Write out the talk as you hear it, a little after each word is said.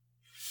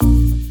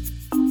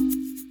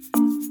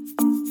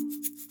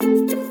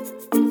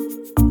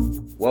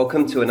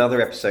Welcome to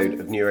another episode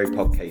of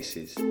Neuropod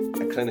Cases,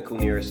 a clinical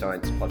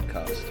neuroscience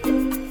podcast.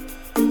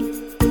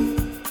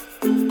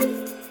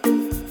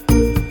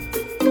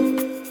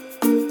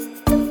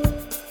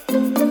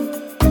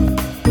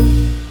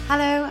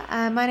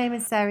 Hello, my name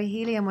is Sarah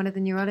Healy. I'm one of the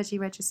neurology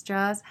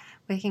registrars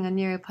working on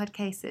Neuropod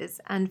Cases.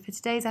 And for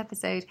today's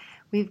episode,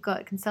 we've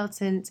got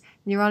consultant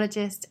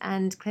neurologist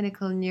and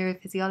clinical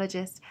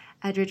neurophysiologist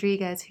Ed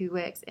Rodriguez, who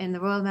works in the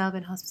Royal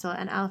Melbourne Hospital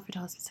and Alfred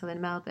Hospital in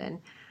Melbourne.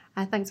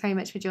 Thanks very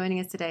much for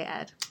joining us today,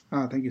 Ed.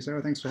 Thank you,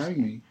 Sarah. Thanks for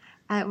having me.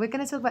 We're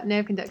going to talk about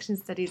nerve conduction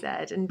studies,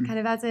 Ed, and kind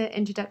of as an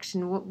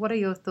introduction, what are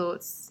your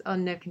thoughts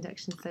on nerve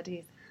conduction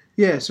studies?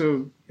 Yeah,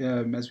 so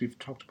as we've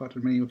talked about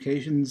on many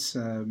occasions,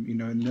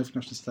 nerve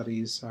conduction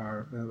studies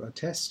are a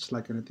test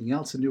like anything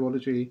else in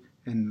neurology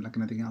and like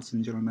anything else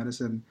in general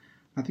medicine.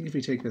 I think if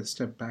we take a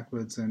step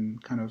backwards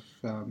and kind of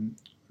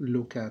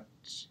look at,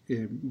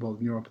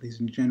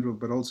 neuropathies in general,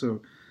 but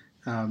also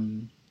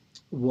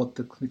what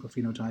the clinical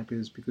phenotype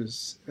is,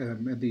 because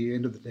at the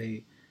end of the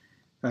day,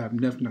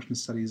 nerve conduction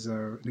studies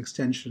are an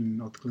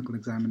extension of the clinical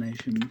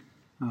examination.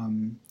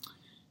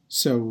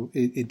 So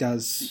it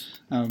does,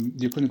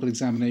 your clinical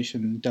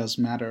examination does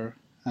matter.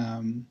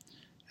 And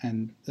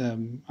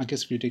I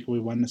guess if you take away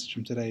one message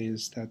from today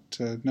is that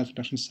nerve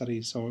conduction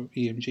studies, or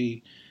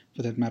EMG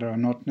for that matter, are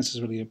not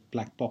necessarily a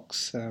black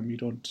box. You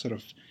don't sort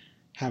of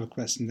have a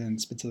question and then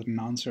spits out an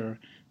answer.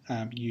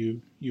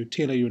 You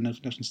tailor your nerve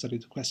conduction study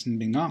to the question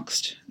being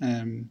asked,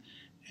 and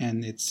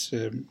it's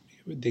the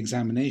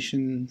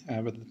examination,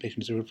 whether the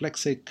patient is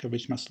reflexic,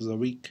 which muscles are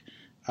weak,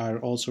 are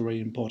also very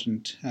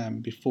important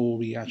before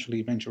we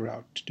actually venture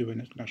out to do a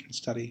nerve conduction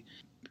study.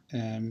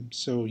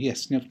 So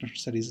yes, nerve conduction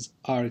studies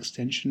are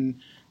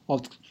extension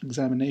of the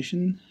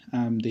examination.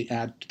 They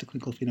add to the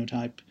clinical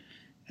phenotype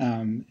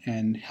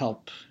and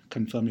help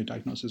confirm your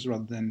diagnosis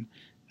rather than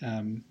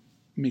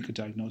make a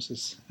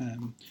diagnosis.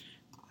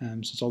 So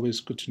it's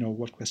always good to know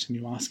what question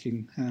you're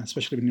asking,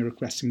 especially when you're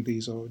requesting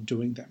these or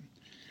doing them.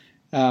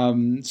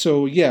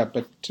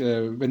 But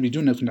when we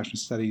do nerve conduction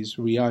studies,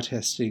 we are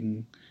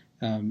testing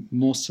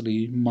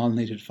mostly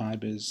myelinated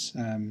fibers.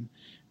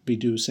 We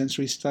do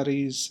sensory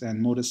studies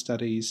and motor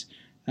studies,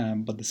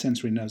 but the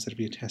sensory nerves that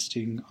we are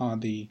testing are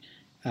the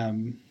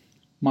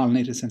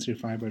myelinated sensory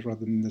fibers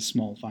rather than the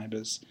small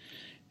fibers.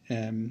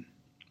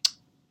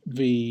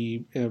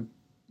 We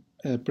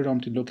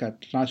predominantly look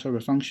at large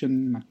fiber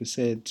function, like we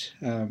said,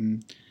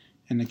 and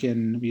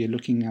again, we are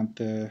looking at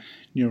the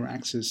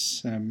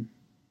neuroaxis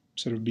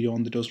sort of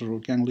beyond the dorsal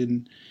root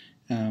ganglion,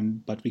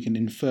 but we can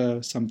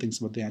infer some things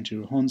about the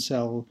anterior horn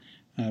cell.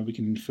 We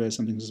can infer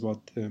some things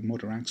about the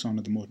motor axon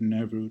or the motor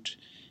nerve root,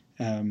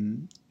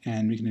 and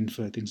we can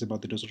infer things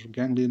about the dorsal root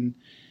ganglion,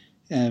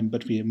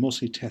 but we are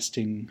mostly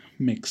testing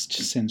mixed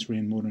sensory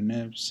and motor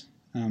nerves.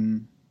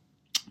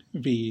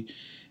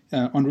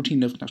 On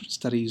routine nerve conduction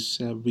studies,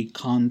 we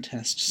can't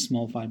test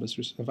small fibers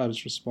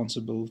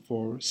responsible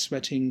for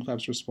sweating,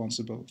 fibers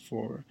responsible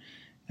for,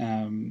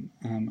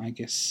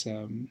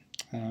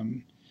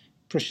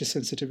 pressure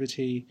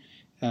sensitivity,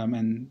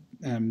 and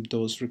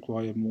those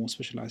require more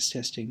specialized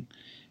testing.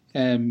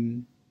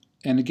 And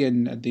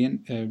again, at the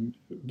end,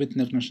 with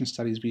nerve conduction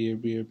studies, we are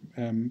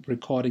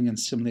recording and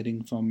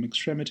stimulating from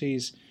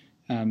extremities,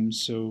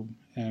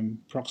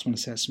 proximal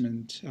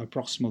assessment,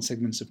 proximal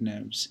segments of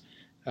nerves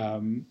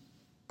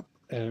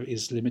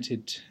is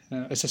limited.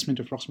 Assessment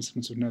of proximal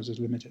segments of nerves is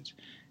limited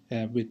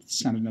with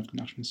standard nerve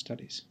conduction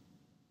studies.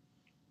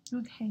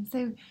 Okay,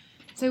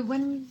 so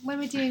when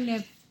we're doing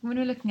when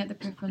we're looking at the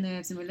peripheral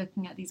nerves and we're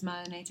looking at these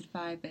myelinated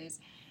fibers,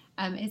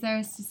 is there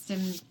a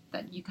system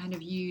that you kind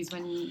of use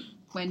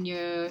when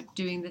you're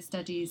doing the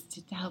studies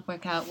to help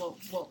work out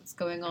what's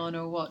going on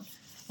or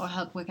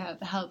help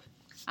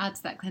add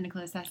to that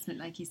clinical assessment,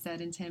 like you said,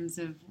 in terms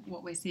of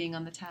what we're seeing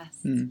on the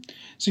test?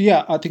 So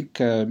yeah, I think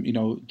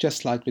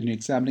just like when you're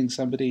examining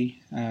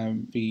somebody,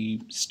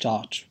 we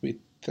start with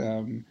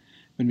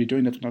when we're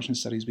doing nerve conduction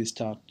studies, we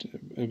start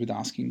with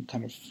asking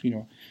kind of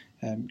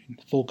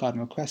 4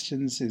 cardinal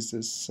questions. Is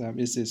this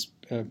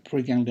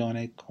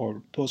preganglionic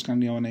or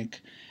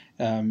postganglionic?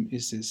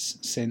 Is this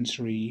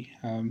sensory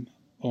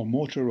or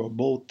motor or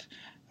both?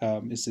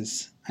 Is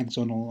this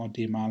axonal or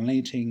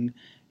demyelinating?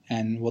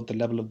 And what the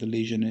level of the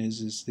lesion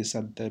is. Is this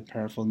at the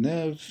peripheral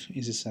nerve?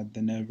 Is this at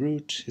the nerve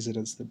root? Is it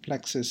at the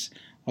plexus?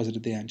 Or is it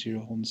at the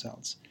anterior horn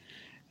cells?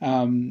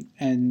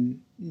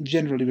 And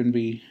generally when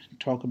we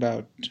talk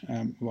about,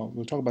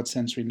 we'll talk about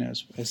sensory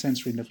nerves,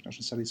 sensory nerve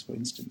conduction studies, for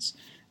instance.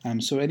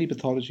 So any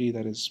pathology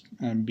that is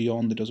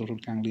beyond the dorsal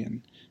root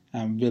ganglion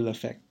will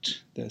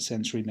affect the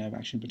sensory nerve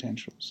action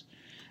potentials.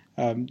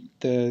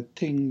 The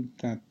thing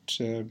that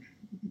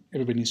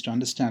everybody needs to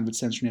understand with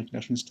sensory nerve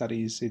conduction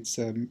studies, it's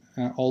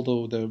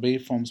although the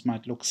waveforms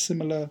might look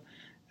similar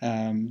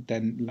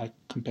than like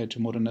compared to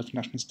motor nerve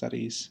conduction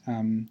studies,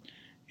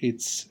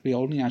 we're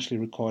only actually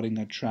recording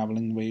a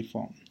traveling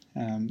waveform.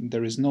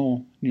 There is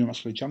no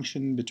neuromuscular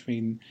junction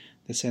between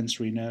the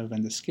sensory nerve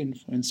and the skin,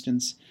 for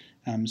instance.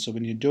 So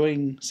when you're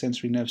doing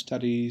sensory nerve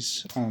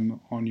studies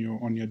on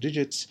your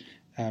digits,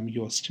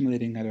 you're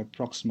stimulating at a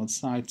proximal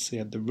site, say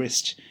at the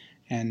wrist,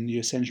 and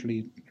you're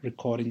essentially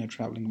recording a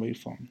traveling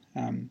waveform.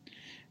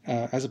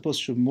 As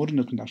opposed to motor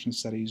nerve conduction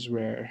studies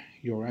where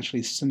you're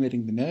actually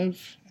stimulating the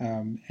nerve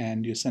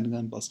and you're sending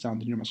impulse down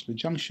the neuromuscular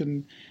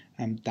junction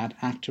that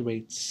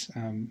activates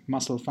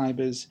muscle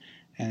fibers,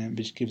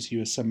 which gives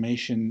you a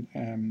summation,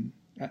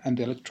 and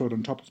the electrode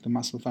on top of the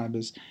muscle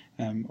fibers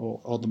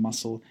or the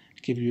muscle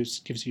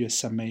gives you a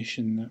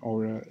summation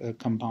or a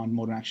compound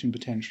motor action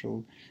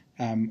potential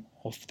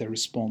of the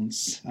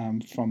response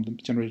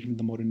generated from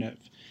the motor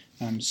nerve.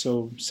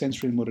 So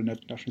sensory and motor nerve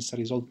conduction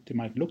studies, although they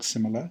might look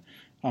similar,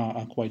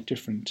 are quite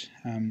different.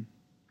 And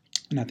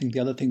I think the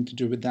other thing to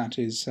do with that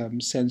is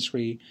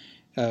sensory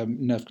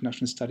nerve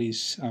conduction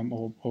studies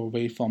or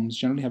waveforms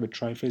generally have a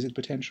triphasic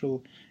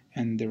potential,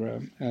 and there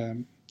are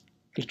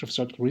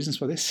electrophysiological reasons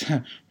for this,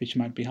 which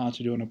might be hard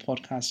to do on a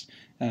podcast,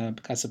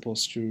 as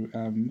opposed to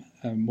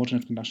motor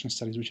nerve conduction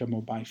studies, which are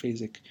more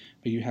biphasic,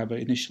 where you have an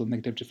initial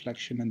negative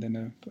deflection and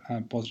then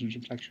a positive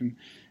deflection.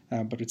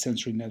 But with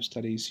sensory nerve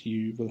studies,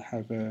 you will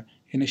have an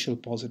initial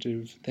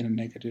positive, then a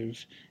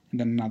negative, and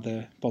then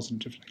another positive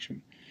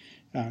deflection.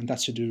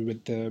 That's to do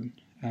with the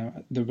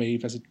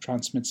wave as it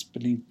transmits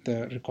beneath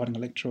the recording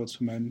electrodes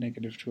from a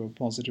negative to a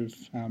positive.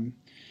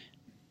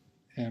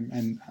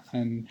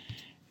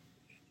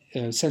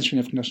 Sensory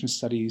nerve conduction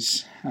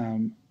studies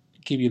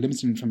give you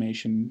limited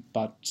information,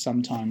 but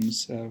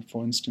sometimes,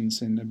 for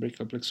instance, in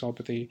brachial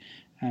plexopathy,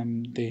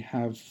 they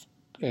have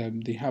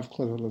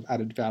quite a lot of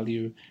added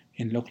value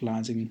in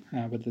localizing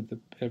whether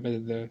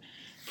the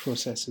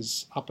process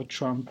is upper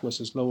trunk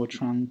versus lower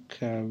trunk,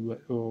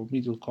 or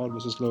medial cord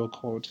versus lower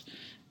cord.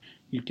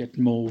 You get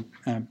more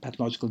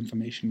pathological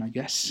information, I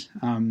guess.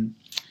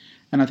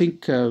 And I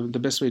think the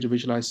best way to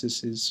visualize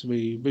this is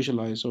we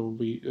visualize or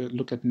we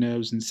look at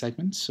nerves in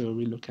segments. So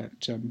we look at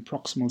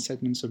proximal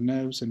segments of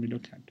nerves, and we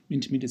look at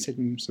intermediate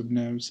segments of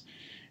nerves,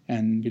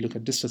 and we look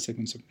at distal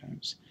segments of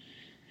nerves.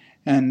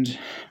 And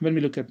when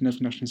we look at nerve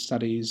conduction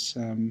studies,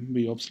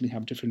 we obviously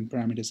have different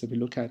parameters that we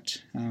look at.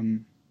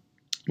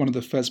 One of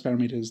the first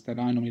parameters that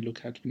I normally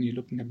look at when you're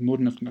looking at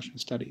motor nerve conduction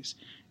studies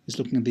is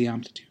looking at the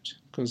amplitude,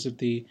 because if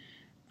the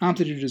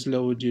amplitude is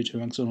low due to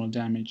axonal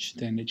damage,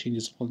 then it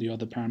changes all the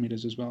other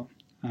parameters as well.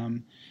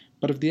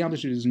 But if the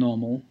amplitude is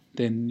normal,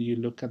 then you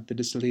look at the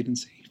distal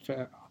latency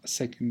for a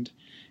second,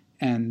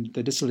 and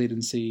the distal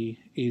latency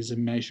is a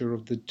measure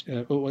of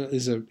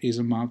is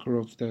a marker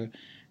of the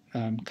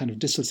kind of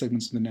distal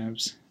segments of the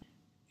nerves.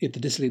 If the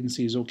distal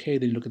latency is okay,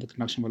 then you look at the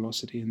conduction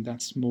velocity, and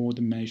that's more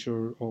a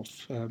measure of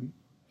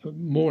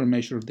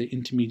the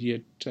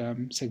intermediate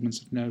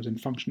segments of nerves and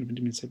function of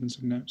intermediate segments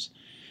of nerves.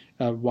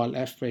 While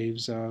F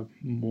waves are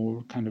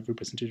more kind of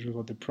representative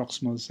of the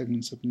proximal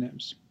segments of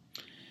nerves.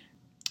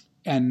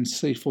 And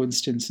say, for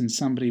instance, in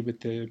somebody with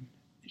the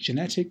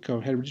genetic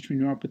or hereditary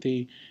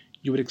neuropathy,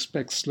 you would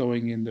expect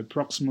slowing in the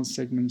proximal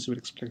segments, you would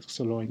expect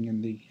slowing in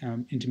the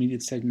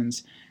intermediate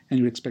segments, and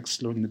you would expect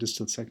slowing in the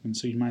distal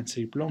segments. So you might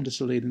see prolonged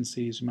distal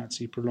latencies, you might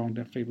see prolonged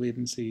F wave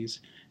latencies,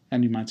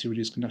 and you might see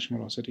reduced conduction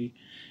velocity.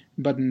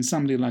 But in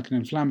somebody like an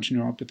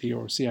inflammatory neuropathy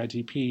or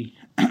CIDP,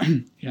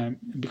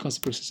 because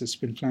the process is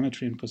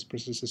inflammatory and because the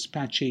process is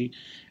patchy,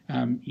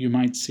 you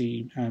might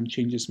see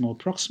changes more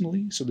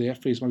proximally. So the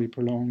F waves might be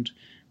prolonged,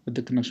 but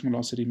the conduction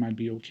velocity might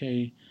be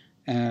okay.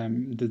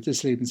 The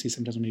distal latency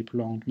sometimes may be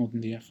prolonged more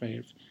than the F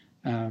wave,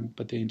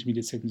 but the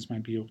intermediate segments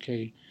might be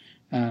okay.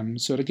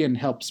 So it again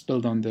helps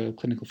build on the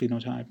clinical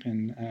phenotype,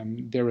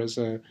 and there is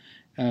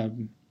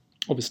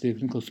obviously a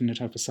clinical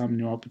phenotype for some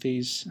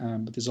neuropathies,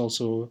 but there's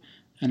also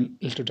an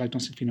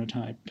electrodiagnostic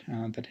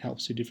phenotype that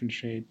helps you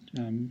differentiate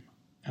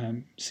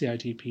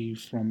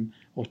CIDP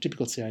or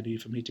typical CIDP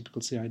from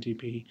atypical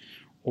CIDP,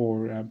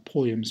 or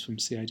POEMs from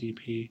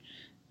CIDP,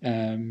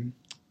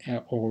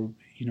 or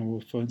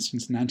for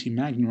instance, an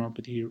anti-MAG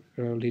neuropathy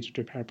related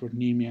to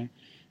paraproteinemia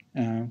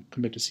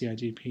compared to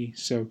CIDP.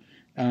 So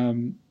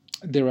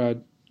there are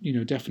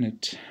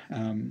definite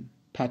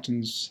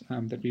patterns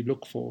that we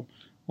look for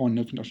on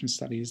nerve conduction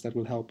studies that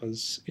will help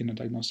us in a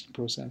diagnostic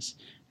process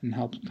and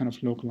help kind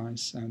of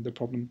localize the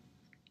problem.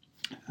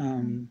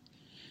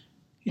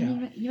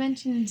 You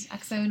mentioned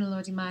axonal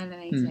or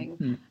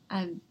demyelinating.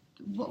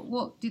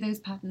 What do those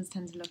patterns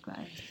tend to look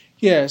like?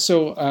 Yeah,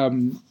 so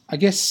I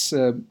guess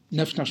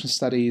nerve conduction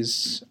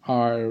studies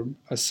are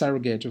a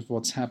surrogate of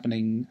what's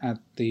happening at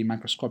the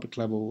microscopic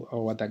level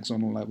or at the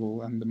axonal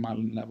level and the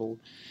myelin level.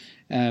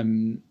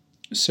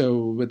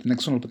 So with an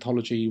axonal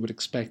pathology, you would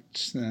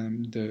expect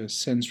the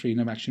sensory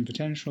nerve action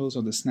potentials,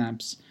 or the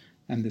SNAPs,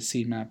 and the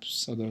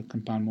CMAPs, or the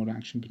compound motor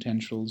action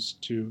potentials,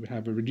 to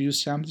have a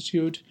reduced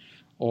amplitude,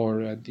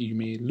 or you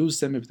may lose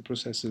them if the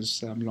process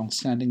is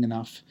long-standing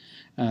enough.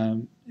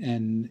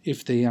 And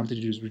if the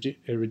amplitude is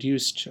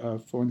reduced,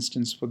 for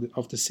instance,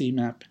 of the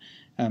CMAP,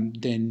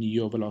 then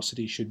your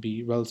velocity should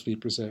be relatively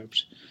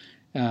preserved.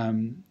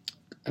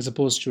 As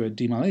opposed to a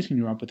demyelinating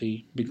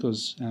neuropathy,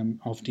 because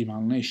of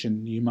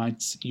demyelination, you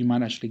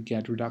might actually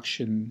get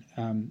reduction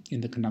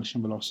in the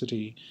conduction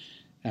velocity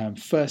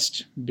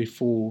first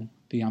before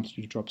the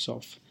amplitude drops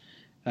off.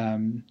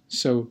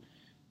 So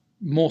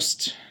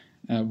most,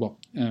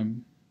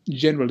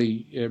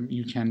 generally,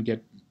 you can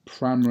get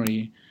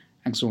primary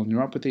axonal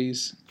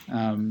neuropathies.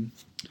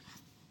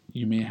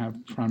 You may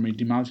have primary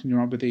demyelinating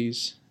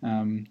neuropathies.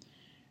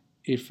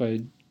 If a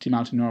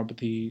demyelinating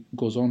neuropathy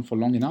goes on for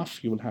long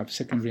enough, you will have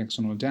secondary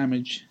axonal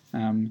damage.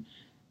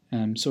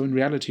 So in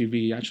reality,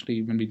 we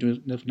actually, when we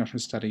do nerve conduction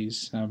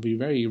studies, we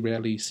very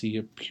rarely see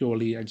a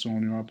purely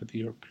axonal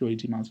neuropathy or purely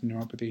demyelinating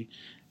neuropathy.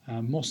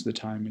 Most of the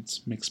time,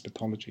 it's mixed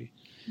pathology.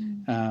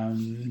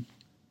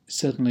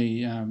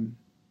 Certainly,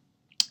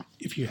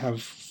 if you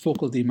have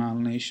focal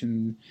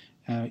demyelination,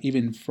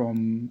 even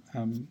from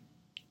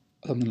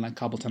something like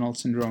carpal tunnel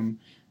syndrome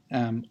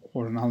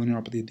or an ulnar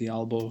neuropathy at the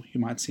elbow, you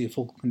might see a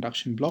focal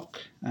conduction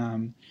block,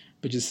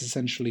 which is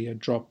essentially a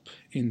drop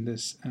in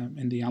this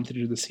in the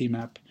amplitude of the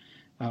CMAP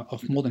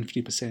of more than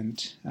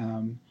 50%,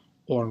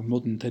 or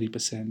more than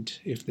 30%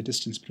 if the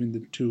distance between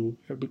the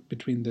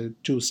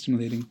two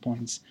stimulating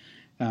points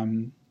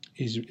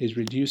is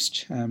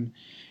reduced.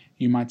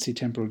 You might see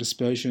temporal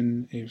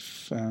dispersion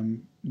if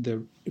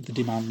the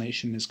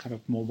demyelination is kind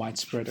of more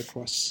widespread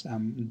across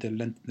the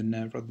length of the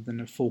nerve rather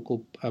than a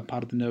focal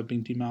part of the nerve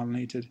being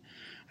demyelinated.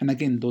 And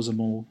again, those are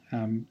more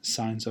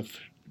signs of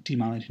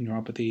demyelinating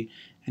neuropathy,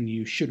 and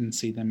you shouldn't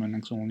see them in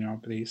axonal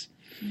neuropathies.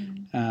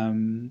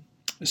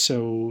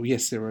 So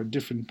yes, there are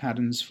different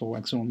patterns for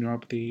axonal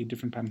neuropathy,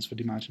 different patterns for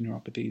demyelinating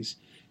neuropathies.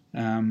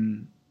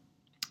 And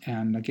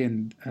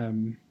again,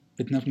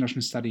 with nerve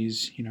conduction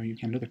studies, you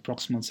can look at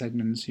proximal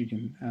segments, you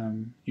can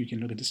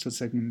look at distal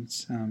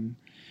segments, you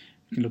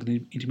can look at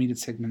the intermediate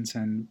segments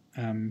and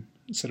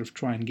sort of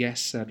try and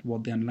guess at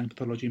what the underlying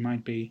pathology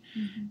might be,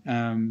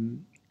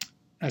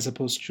 as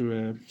opposed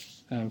to,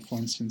 for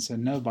instance, a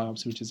nerve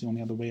biopsy, which is the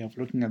only other way of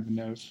looking at the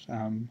nerve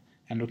and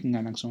looking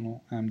at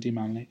axonal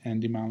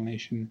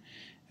demyelination.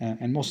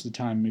 And most of the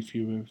time, if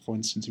you're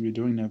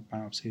doing nerve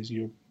biopsies,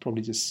 you're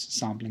probably just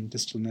sampling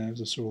distal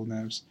nerves or sural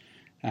nerves.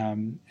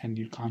 And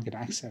you can't get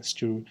access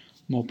to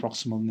more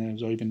proximal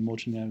nerves or even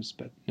motor nerves,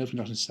 but nerve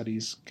conduction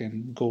studies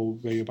can go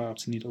where your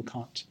biopsy needle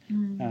can't.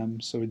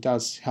 So it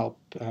does help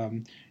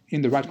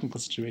in the right clinical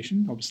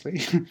situation,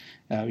 obviously.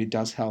 It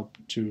does help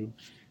to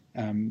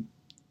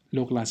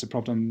localize the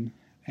problem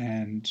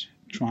and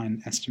try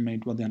and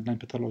estimate what the underlying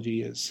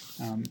pathology is,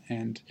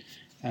 and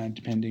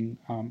depending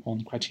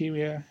on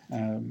criteria,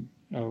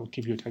 I'll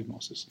give you a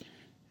diagnosis.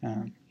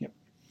 Yep.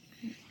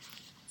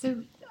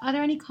 So are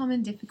there any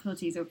common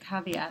difficulties or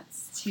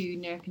caveats to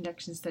nerve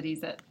conduction studies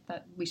that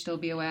we should all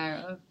be aware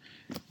of?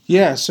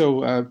 Yeah,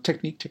 so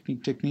technique.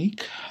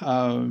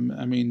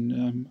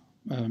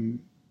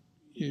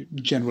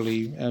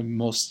 Generally,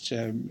 most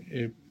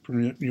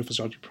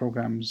neurophysiology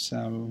programs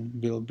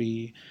will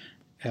be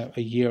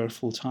a year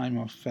full-time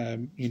of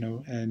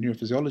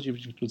neurophysiology,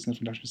 which includes nerve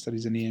conduction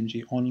studies and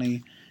EMG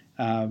only.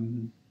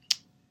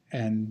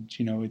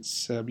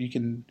 It's you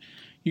can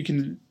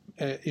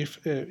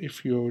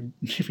if you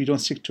don't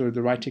stick to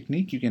the right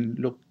technique, you can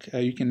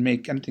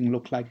make anything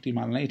look like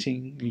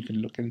demyelinating. You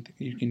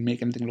can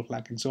make anything look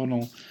like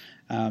axonal.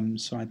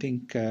 So I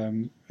think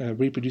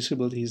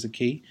reproducibility is the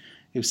key.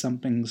 If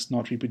something's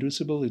not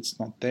reproducible, it's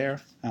not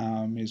there,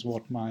 is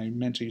what my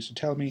mentor used to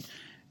tell me.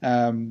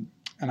 And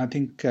I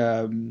think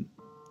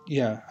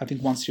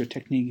once your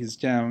technique is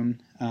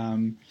down,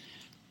 and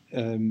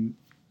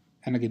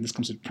again, this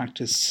comes with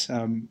practice,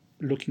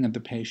 looking at the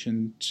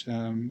patient,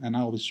 and I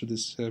always do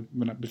this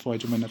before I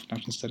do my nerve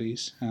conduction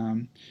studies.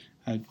 I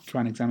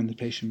try and examine the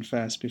patient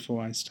first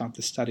before I start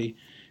the study,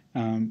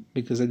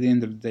 because at the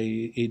end of the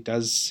day, it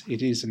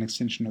is an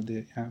extension of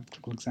the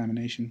clinical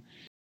examination.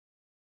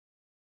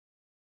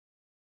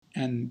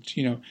 And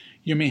you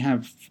may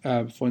have,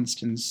 for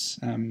instance,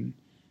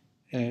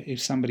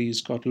 if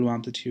somebody's got low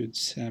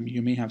amplitudes,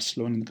 you may have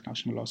slowing in the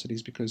conduction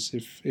velocities, because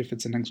if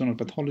it's an axonal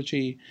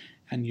pathology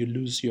and you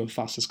lose your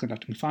fastest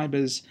conducting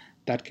fibers,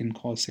 that can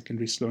cause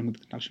secondary slowing of the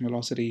conduction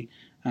velocity,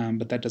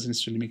 but that doesn't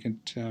necessarily make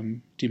it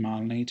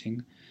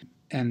demyelinating.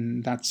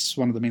 And that's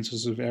one of the main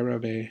sources of error,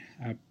 where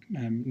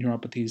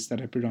neuropathies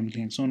that are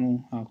predominantly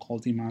axonal are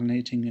called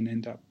demyelinating and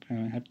end up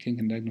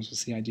getting diagnosed with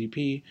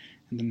CIDP,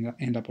 and then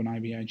end up on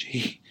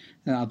IVIG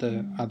and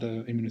other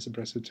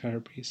immunosuppressive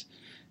therapies.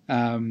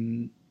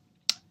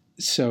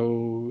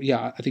 So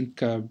yeah, I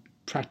think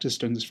practice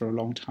doing this for a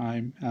long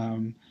time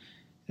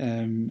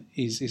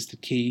is the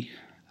key,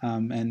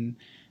 and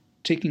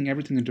taking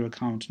everything into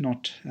account.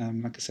 Not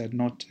like I've said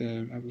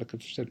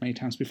many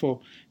times before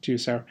to you,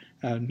 Sarah,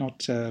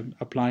 not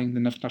applying the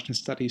nerve conduction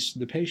studies to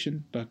the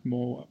patient, but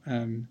more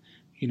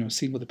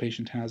seeing what the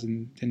patient has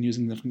and then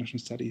using the nerve conduction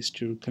studies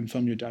to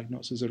confirm your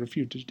diagnosis or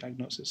refute your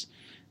diagnosis,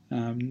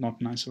 not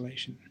in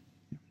isolation.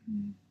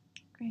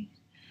 Great.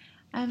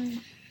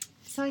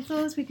 So I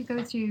thought we could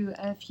go through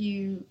a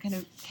few kind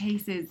of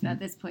cases at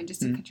this point,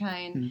 just to try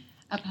and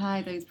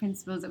apply those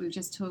principles that we've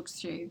just talked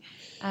through.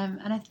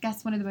 And I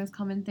guess one of the most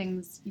common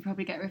things you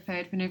probably get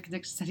referred for nerve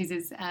conduction studies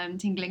is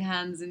tingling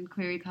hands and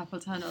query carpal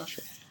tunnel.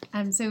 Sure.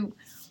 So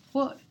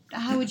what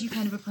how would you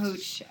kind of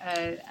approach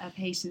a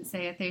patient,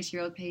 say a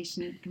 30-year-old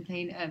patient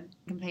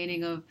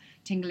complaining of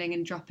tingling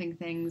and dropping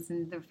things,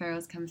 and the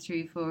referrals come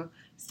through for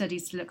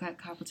studies to look at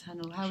carpal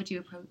tunnel? How would you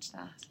approach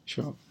that?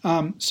 Sure.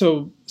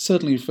 So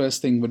certainly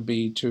first thing would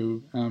be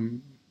to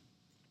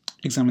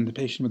examine the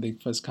patient when they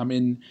first come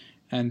in,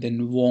 and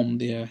then warm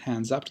their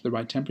hands up to the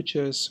right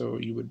temperature. So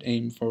you would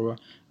aim for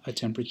a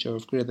temperature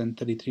of greater than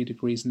 33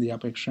 degrees in the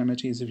upper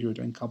extremities if you were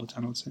doing carpal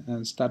tunnel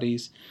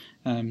studies.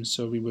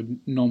 So we would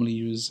normally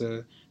use,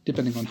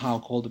 depending on how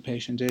cold the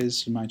patient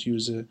is, you might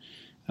use a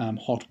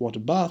hot water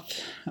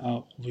bath.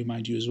 We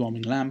might use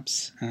warming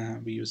lamps.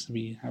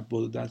 We have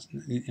both of that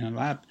in a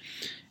lab.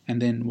 And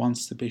then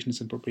once the patient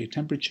is at appropriate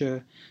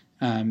temperature,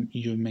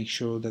 you make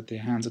sure that their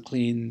hands are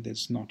clean,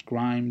 there's not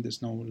grime,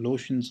 there's no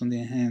lotions on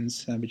their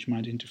hands, which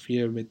might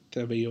interfere with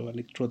where your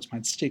electrodes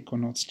might stick or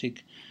not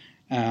stick.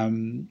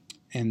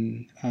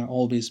 And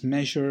always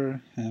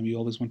measure. You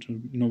always want to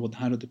know what the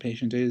height of the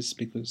patient is,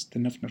 because the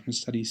nerve conduction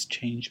studies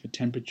change with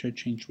temperature,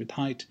 change with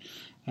height.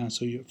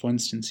 So for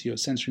instance, your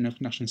sensory nerve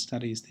conduction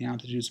studies, the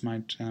amplitudes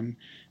might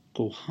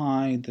go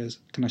high, the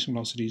conduction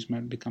velocities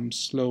might become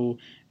slow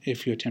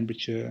if your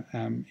temperature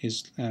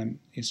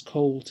is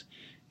cold.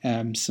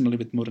 Similarly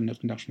with motor nerve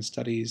conduction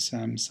studies,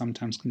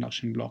 sometimes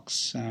conduction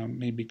blocks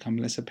may become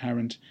less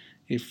apparent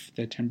if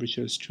the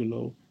temperature is too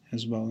low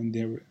as well.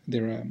 And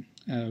there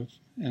are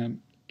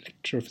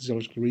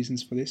electrophysiological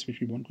reasons for this, which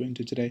we won't go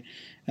into today.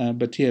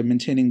 But here,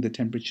 maintaining the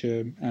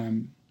temperature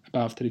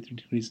above 33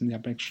 degrees in the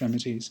upper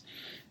extremities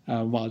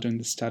while doing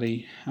the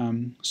study.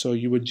 So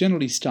you would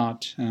generally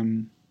start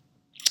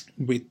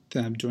with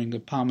doing a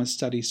Palmer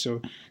study.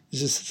 So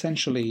this is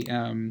essentially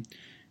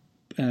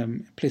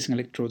placing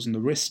electrodes on the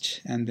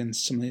wrist and then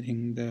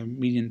stimulating the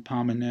median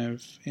palmar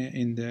nerve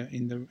in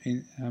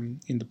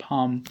the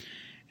palm,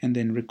 and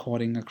then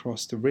recording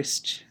across the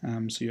wrist.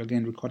 So you're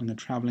again recording a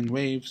traveling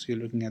wave. So you're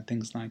looking at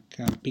things like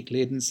peak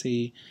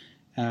latency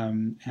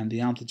and the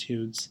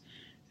amplitudes.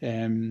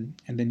 And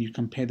then you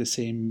compare the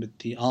same with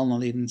the ulnar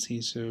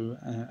latency. So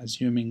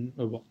assuming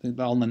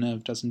the ulnar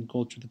nerve doesn't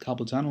go through the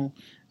carpal tunnel.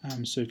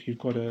 So if you've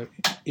got an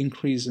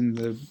increase in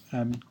the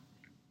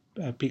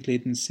peak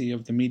latency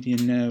of the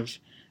median nerve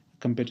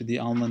compared to the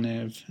ulnar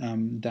nerve,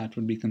 that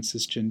would be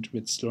consistent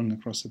with slowing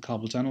across the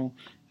carpal tunnel,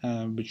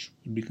 which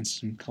would be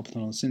consistent with carpal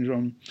tunnel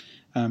syndrome.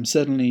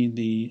 Certainly,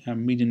 the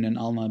median and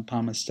ulnar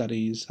Palmer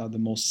studies are the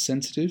most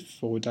sensitive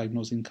for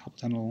diagnosing carpal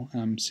tunnel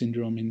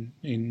syndrome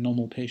in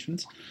normal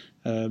patients.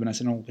 When I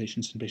say normal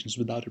patients, in patients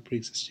without a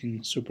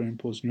pre-existing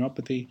superimposed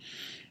neuropathy.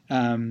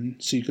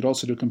 So you could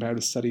also do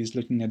comparative studies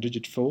looking at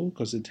digit 4,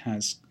 because it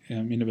has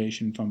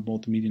innervation from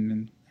both the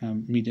median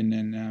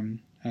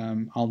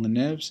and ulnar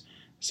nerves.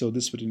 So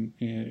this would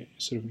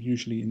sort of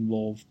usually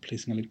involve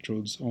placing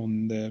electrodes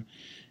on the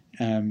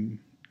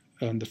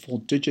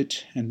fourth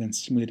digit, and then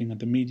stimulating at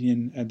the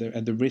median at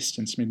the wrist,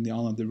 and stimulating the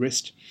ulnar at the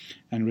wrist,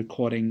 and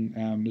recording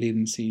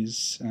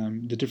latencies,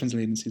 the difference in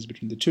latencies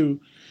between the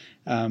two.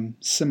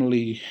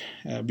 Similarly,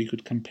 we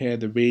could compare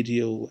the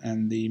radial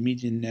and the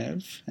median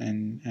nerve,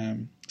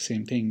 and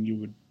same thing. You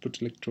would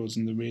put electrodes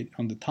on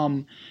the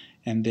thumb,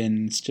 and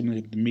then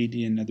stimulate the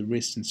median at the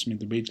wrist and stimulate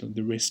the radial at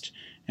the wrist,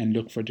 and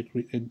look for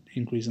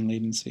increase in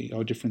latency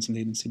or difference in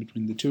latency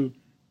between the two.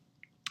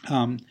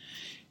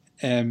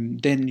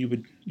 Then you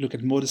would look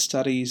at motor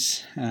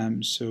studies.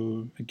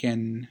 So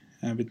again,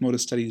 with motor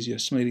studies, you're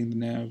stimulating the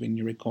nerve and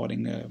you're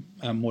recording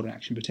a motor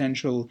action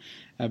potential,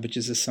 which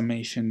is a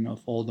summation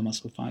of all the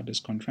muscle fibers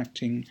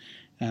contracting.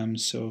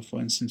 So for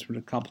instance, with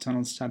a carpal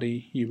tunnel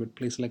study, you would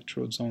place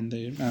electrodes on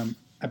the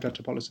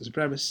abductor pollicis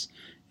brevis,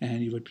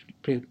 and you would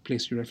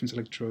place your reference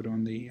electrode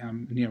on the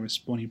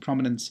nearest bony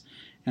prominence,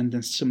 and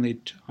then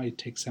stimulate. I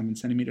take 7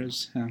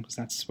 centimeters because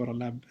that's what our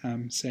lab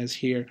says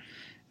here.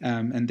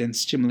 And then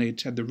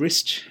stimulate at the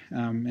wrist,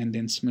 and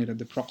then stimulate at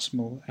the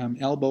proximal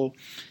elbow,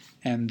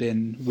 and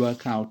then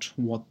work out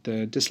what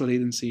the distal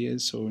latency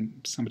is. So in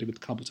somebody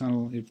with carpal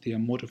tunnel, if their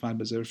motor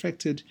fibers are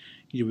affected,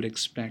 you would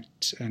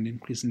expect an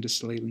increase in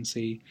distal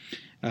latency.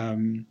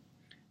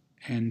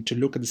 And to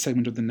look at the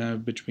segment of the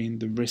nerve between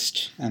the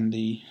wrist and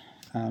the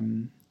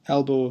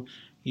elbow,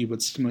 you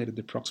would stimulate at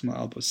the proximal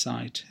elbow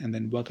site, and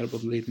then work out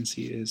what the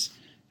latency is,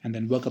 and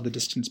then work out the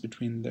distance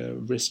between the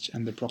wrist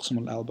and the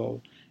proximal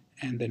elbow,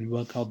 and then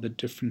work out the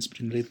difference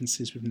between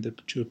latencies between the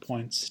 2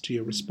 points to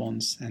your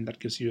response, and that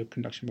gives you a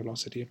conduction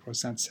velocity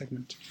across that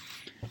segment.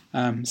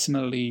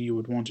 Similarly, you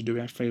would want to do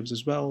F waves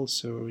as well,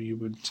 so you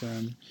would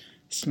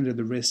stimulate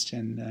the wrist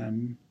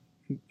and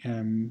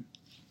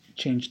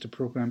change the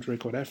program to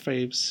record F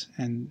waves,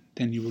 and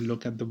then you will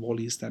look at the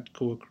volleys that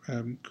go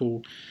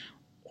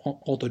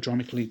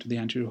orthodromically to the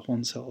anterior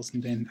horn cells,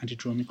 and then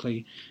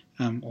antidromically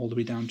all the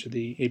way down to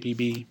the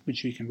ABB,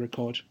 which we can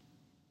record.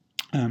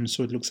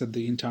 So it looks at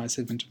the entire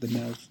segment of the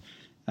nerve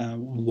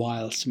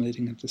while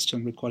stimulating a distal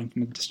and recording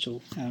from a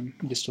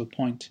distal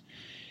point.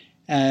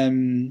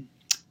 And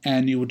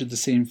you would do the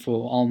same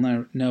for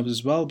ulnar nerves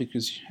as well,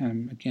 because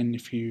again,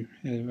 if you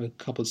a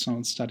carpal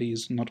tunnel study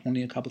is not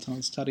only a carpal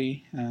tunnel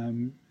study,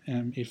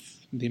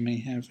 if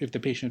the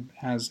patient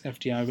has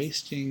FDI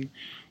wasting,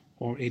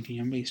 or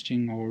ADM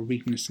wasting or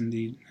weakness in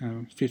the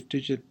fifth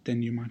digit,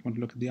 then you might want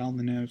to look at the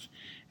ulnar nerve.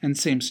 And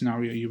same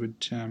scenario, you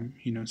would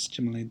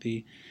stimulate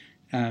the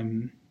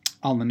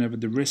ulnar nerve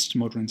at the wrist,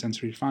 motor and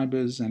sensory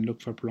fibers, and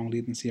look for prolonged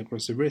latency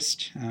across the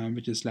wrist,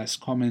 which is less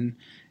common.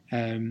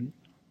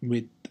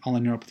 With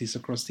ulnar neuropathies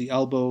across the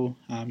elbow,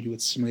 you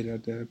would stimulate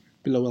at the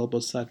below elbow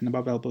side and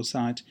above elbow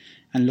side,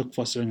 and look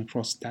for slowing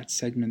across that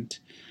segment.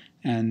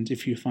 And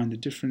if you find a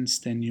difference,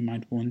 then you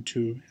might want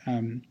to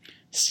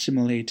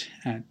stimulate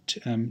at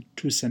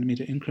 2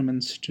 centimeter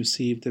increments to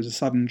see if there's a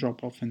sudden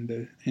drop off in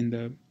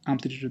the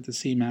amplitude of the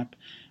CMAP,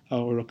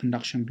 or a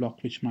conduction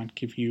block, which might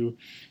give you,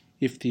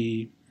 if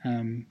the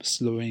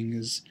slowing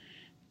is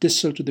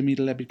distal to the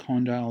medial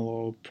epicondyle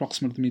or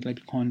proximal to the medial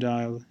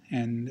epicondyle,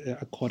 and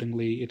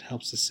accordingly it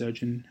helps the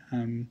surgeon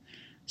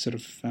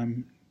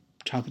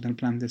target and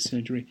plan their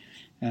surgery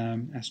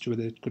as to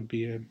whether it could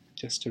be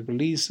just a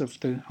release of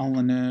the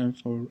ulnar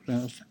nerve or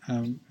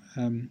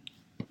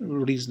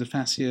release of the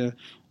fascia,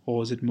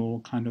 or is it more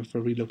kind of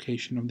a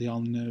relocation of the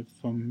ulnar nerve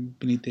from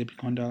beneath the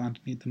epicondyle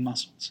underneath the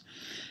muscles.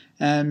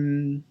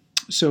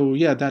 So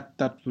yeah,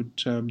 that would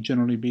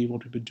generally be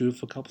what we would do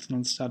for carpal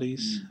tunnel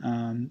studies.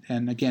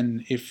 And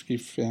again, if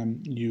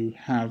you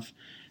have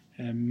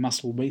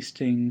muscle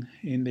wasting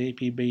in the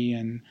APB,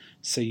 and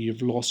say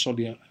you've lost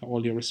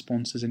all your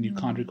responses and you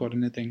can't record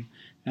anything,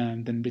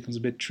 then it becomes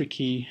a bit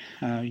tricky.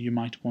 You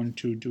might want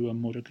to do a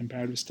motor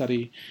comparative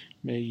study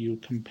where you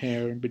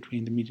compare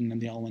between the median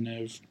and the ulnar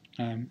nerve,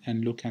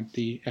 and look at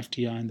the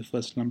FTI and the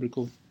first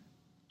lumbrical.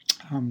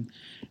 And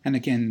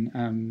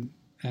again,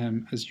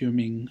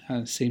 assuming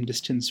same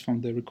distance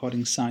from the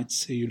recording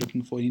sites, so you're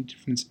looking for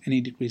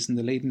any decrease in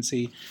the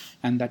latency,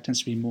 and that tends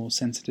to be more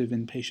sensitive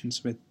in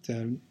patients with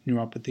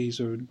neuropathies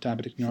or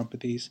diabetic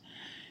neuropathies.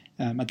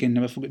 Again,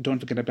 don't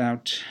forget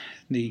about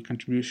the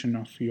contribution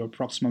of your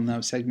proximal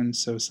nerve segments.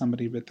 So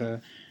somebody with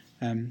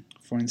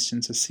for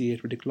instance, a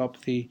C8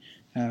 radiculopathy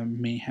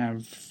may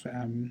have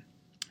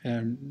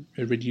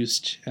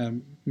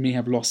may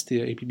have lost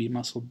their APB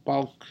muscle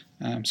bulk.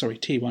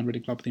 T1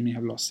 radiculopathy may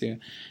have lost their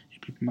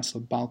muscle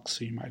bulk,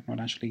 so you might not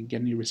actually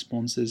get any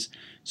responses.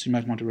 So you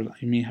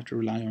may have to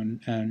rely on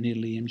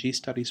needle EMG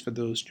studies for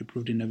those to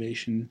prove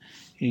innervation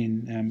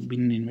in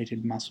being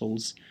innervated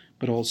muscles,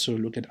 but also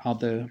look at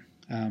other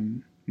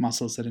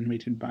muscles that are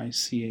innervated by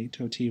C8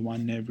 or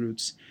T1 nerve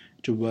roots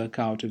to work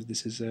out if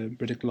this is a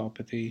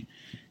radiculopathy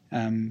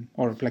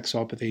or a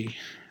plexopathy.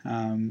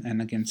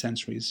 And again,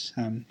 sensories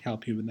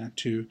help you with that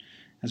too,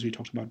 as we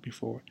talked about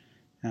before.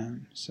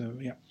 So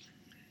yeah.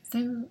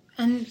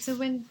 So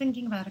when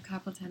thinking about a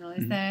carpal tunnel,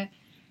 is there,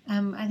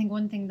 I think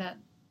one thing that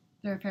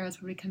the referrals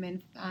probably come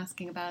in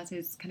asking about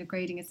is kind of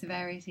grading its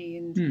severity,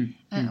 and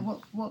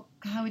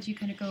how would you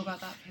kind of go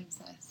about that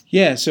process?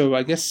 Yeah, so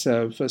I guess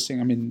first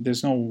thing,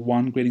 there's no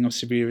one grading of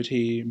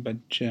severity, but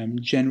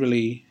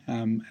generally,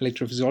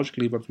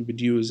 electrophysiologically, what we would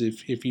do is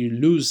if you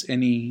lose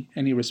any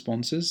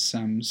responses,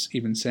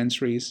 even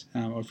sensories,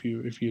 or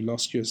if you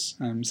lost your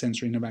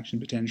sensory nerve action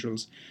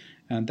potentials,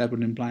 that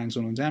would imply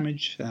axonal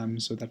damage,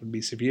 so that would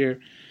be severe.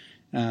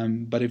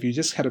 But if you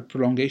just had a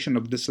prolongation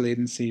of this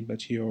latency,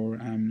 but your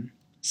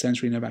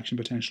sensory nerve action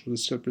potential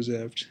is still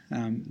preserved,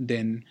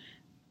 then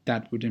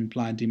that would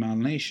imply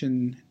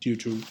demyelination due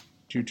to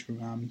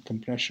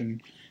compression,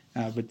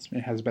 which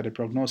has better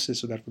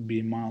prognosis, so that would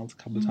be a mild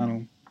carpal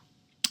tunnel.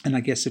 And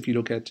I guess if you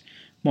look at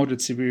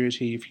moderate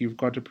severity, if you've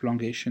got a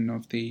prolongation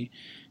of the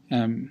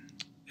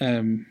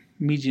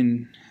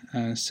median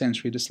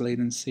sensory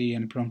dislatency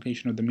and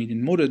prolongation of the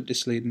median motor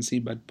dislatency,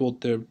 but both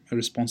the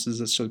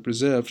responses are still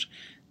preserved,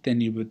 then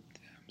you would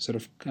sort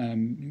of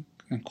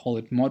call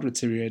it moderate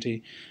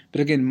severity.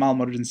 But again, mild,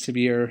 moderate, and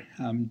severe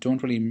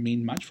don't really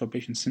mean much for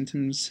patient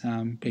symptoms.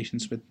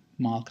 Patients with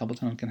mild carpal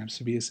tunnel can have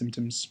severe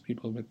symptoms.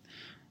 People with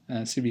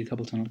severe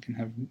carpal tunnel can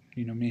have,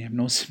 may have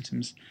no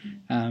symptoms.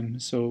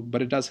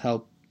 But it does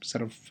help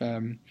sort of,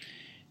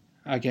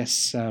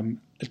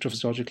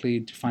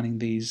 electrophysiologically defining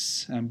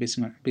these based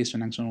on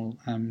axonal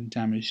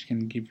damage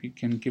can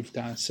give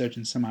the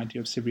surgeon some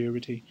idea of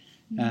severity,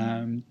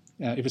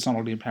 if it's not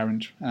already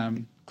apparent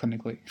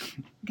clinically.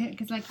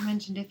 Because, like you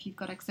mentioned, if you've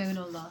got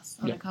axonal loss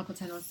on a carpal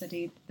tunnel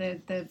study,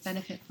 the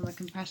benefit from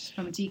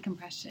a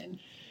decompression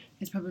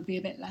is probably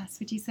a bit less.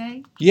 Would you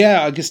say?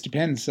 Yeah, I guess it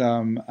depends.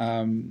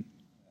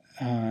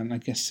 And I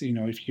guess,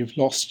 if you've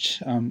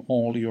lost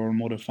all your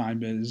motor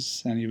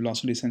fibers and you've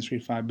lost all your sensory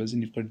fibers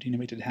and you've got a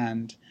denervated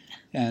hand,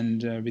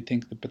 and we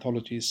think the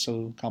pathology is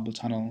still carpal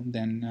tunnel,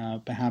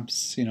 then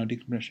perhaps,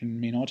 decompression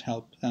may not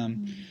help.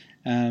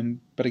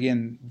 But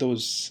again,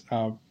 those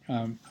are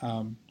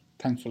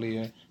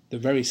thankfully the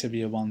very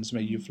severe ones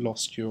where you've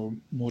lost your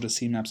motor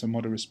CMAPs or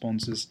motor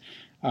responses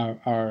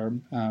are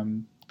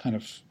kind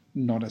of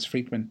not as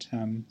frequent.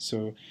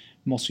 So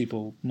most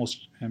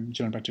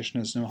general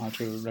practitioners know how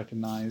to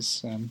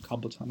recognize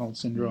carpal tunnel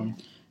syndrome,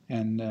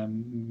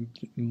 and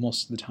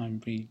most of the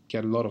time we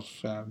get a lot of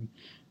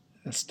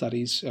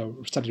study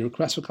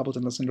requests for carpal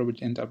tunnel syndrome,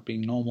 which end up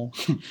being normal.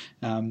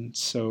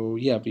 So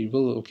yeah, we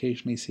will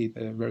occasionally see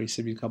the very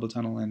severe carpal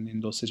tunnel, and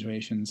in those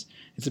situations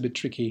it's a bit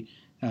tricky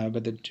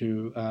whether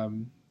to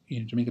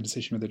to make a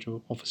decision whether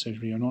to offer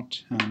surgery or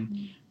not.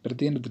 But at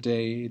the end of the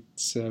day,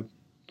 it's a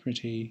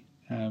pretty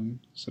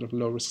sort of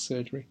low risk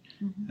surgery.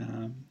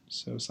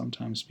 So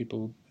sometimes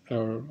people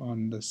are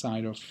on the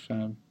side of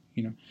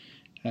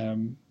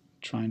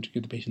trying to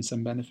give the patient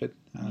some benefit.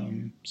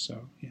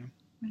 So yeah.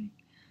 Right.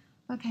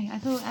 Okay, I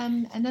thought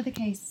another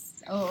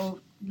case or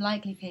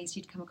likely case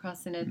you'd come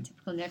across in a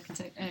typical nerve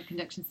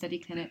conduction study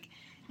clinic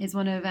is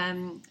one of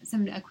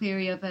a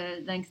query of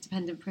a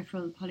length-dependent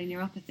peripheral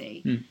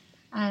polyneuropathy.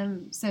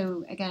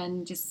 So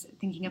again, just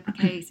thinking up a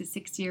case, a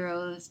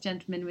 60-year-old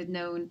gentleman with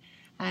known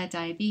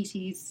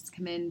diabetes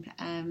come in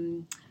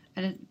and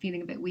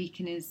feeling a bit weak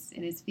in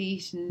his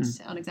feet, and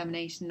on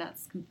examination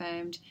that's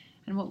confirmed.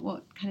 And how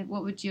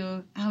would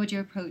your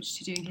approach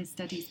to doing his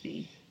studies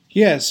be?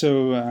 Yeah,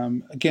 so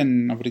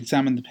again, I would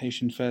examine the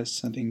patient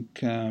first. I think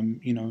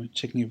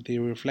checking if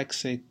they're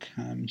reflexic,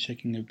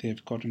 checking if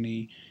they've got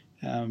any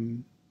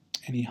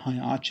high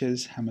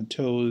arches, hammer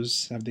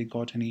toes, have they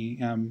got any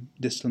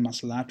distal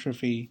muscle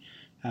atrophy,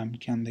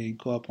 can they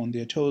go up on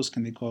their toes,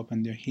 can they go up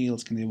on their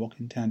heels, can they walk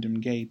in tandem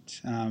gait,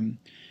 are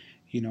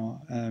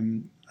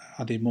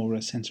they more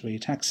a sensory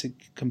ataxic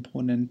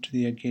component to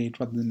their gait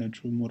rather than a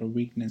true motor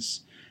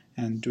weakness?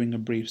 And doing a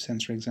brief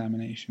sensory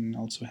examination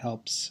also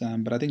helps.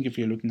 But I think if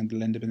you're looking at the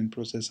length-dependent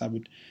process, I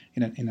would,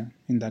 in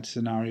that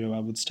scenario, I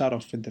would start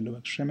off with the lower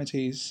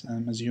extremities,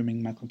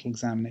 assuming my clinical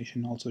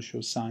examination also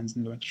shows signs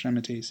in lower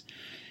extremities.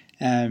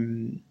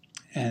 And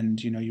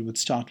you would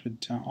start with,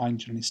 I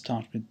generally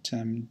start with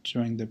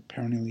showing the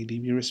peroneal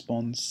EDV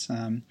response,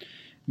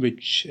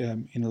 which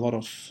in a lot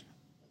of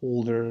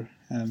older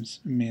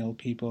male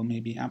people may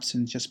be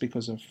absent just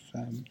because of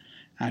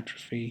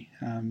atrophy,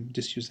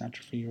 disuse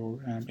atrophy, or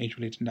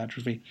age-related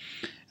atrophy.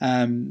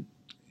 In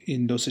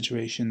those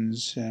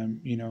situations,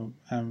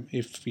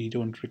 if we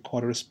don't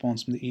record a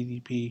response from the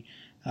EDP,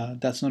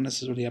 that's not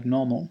necessarily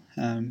abnormal.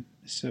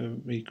 So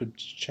we could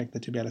check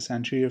the tibialis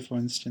anterior, for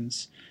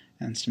instance,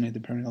 and stimulate the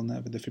peroneal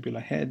nerve with the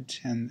fibular head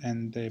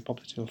and the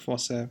popliteal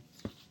fossa.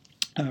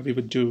 We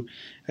would do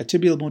a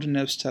tibial motor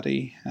nerve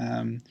study,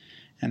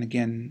 and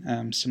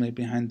again, stimulate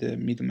behind the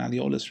medial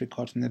malleolus,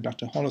 record from the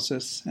abductor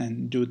hallucis,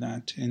 and do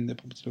that in the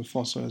popliteal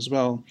fossa as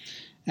well.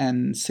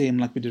 And same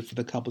like we did for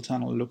the carpal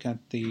tunnel, look at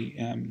the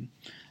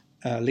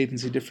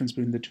latency difference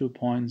between the 2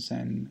 points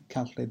and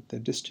calculate the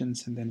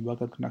distance, and then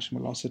work out conduction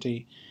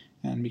velocity.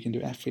 And we can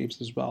do F waves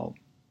as well.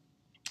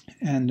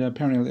 And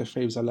peroneal F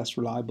waves are less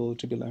reliable,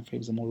 tibial F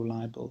waves are more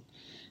reliable.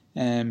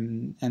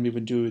 And we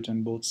would do it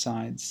on both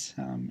sides,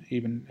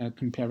 even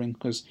comparing,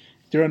 because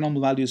there are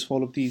normal values for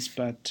all of these,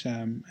 but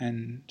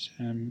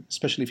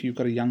especially if you've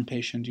got a young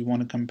patient, you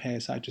want to compare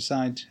side to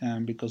side,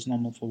 because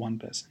normal for one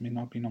person may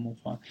not be normal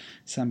for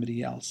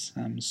somebody else.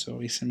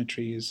 So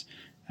asymmetry is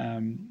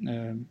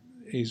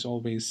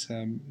always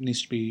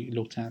needs to be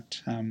looked at.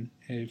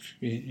 If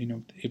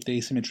the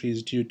asymmetry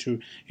is due to,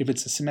 if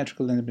it's a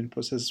symmetrical length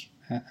process,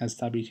 as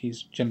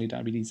generally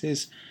diabetes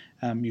is,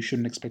 you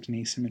shouldn't expect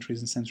any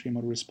asymmetries in sensory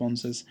motor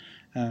responses.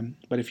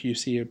 But if you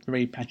see a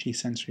very patchy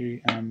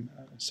sensory,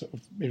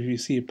 if you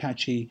see a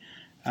patchy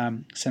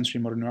sensory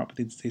motor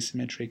neuropathy that's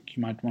asymmetric,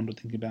 you might want to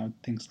think about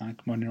things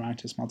like motor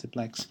neuritis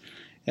multiplex,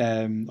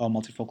 or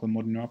multifocal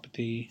motor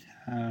neuropathy,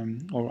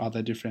 or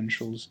other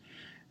differentials.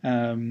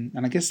 And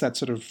I guess that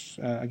sort of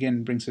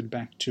again brings it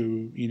back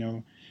to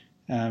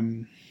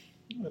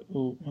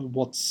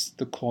what's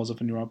the cause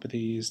of a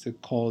neuropathy? Is the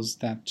cause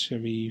that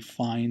we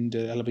find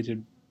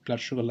elevated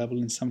blood sugar level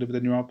in somebody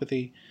with a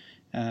neuropathy?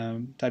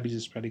 Diabetes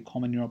is pretty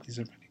common, neuropathies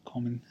are pretty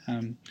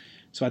common.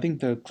 So I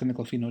think the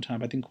clinical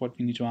phenotype, I think what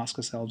we need to ask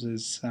ourselves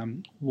is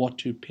what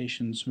do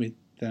patients with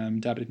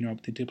diabetic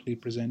neuropathy typically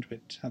present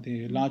with? Are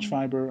they large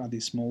fiber? Are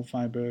they small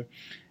fiber?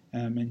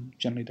 And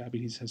generally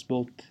diabetes has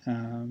both.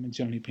 It's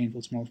generally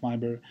painful small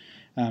fiber.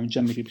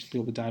 Generally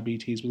people with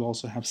diabetes will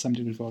also have some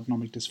degree of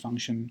autonomic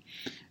dysfunction.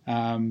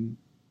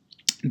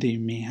 They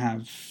may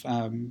have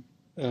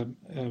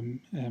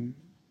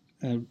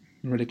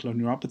radicular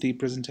neuropathy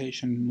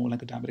presentation, more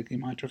like a diabetic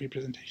hemorrhage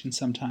presentation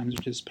sometimes,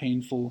 which is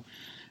painful.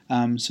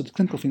 So the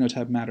clinical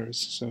phenotype matters.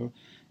 So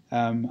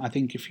I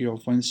think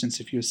for instance,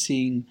 if you're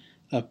seeing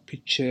a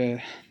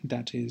picture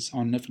that is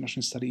on nerve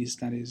conduction studies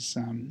that is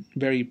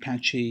very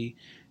patchy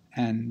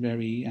and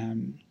very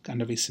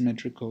kind of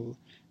asymmetrical,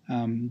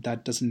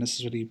 that doesn't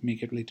necessarily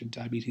make it related to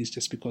diabetes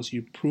just because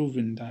you've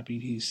proven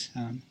diabetes,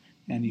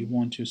 and you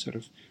want to sort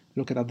of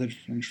look at other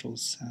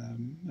differentials,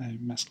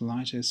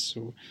 vasculitis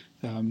or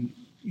a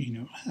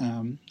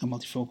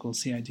multifocal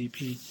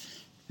CIDP.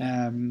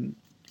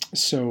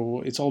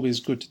 So it's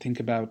always good to think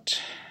about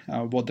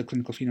what the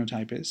clinical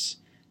phenotype is,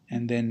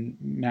 and then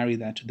marry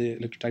that to the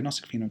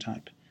electrodiagnostic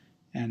phenotype,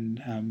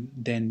 and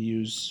then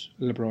use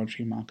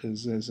laboratory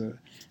markers as a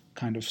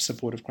kind of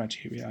supportive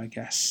criteria, I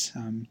guess,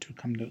 to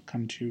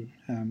come to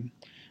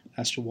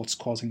as to what's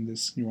causing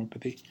this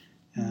neuropathy.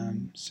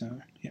 So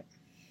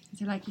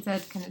like you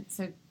said,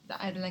 so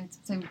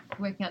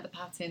working out the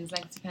patterns,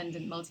 length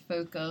dependent,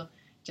 multifocal,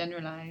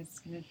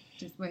 generalized, kind of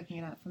just working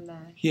it out from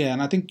there. Yeah,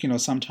 and I think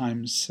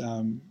sometimes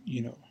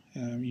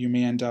you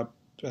may end up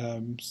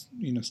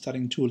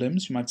studying 2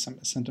 limbs. You might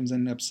sometimes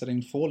end up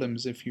studying 4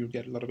 limbs if you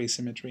get a lot of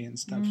asymmetry and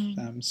stuff.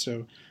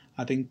 So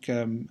I think,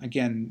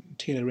 again,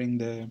 tailoring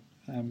the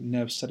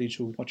nerve study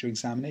to what your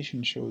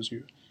examination shows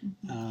you,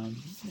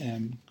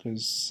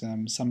 because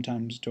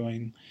sometimes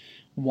doing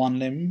one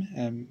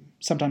limb,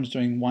 sometimes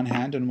doing one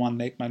hand and one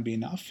leg might be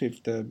enough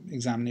if the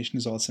examination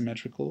is all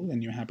symmetrical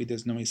and you're happy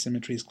there's no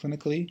asymmetries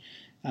clinically.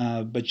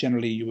 But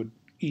generally, you would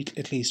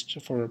at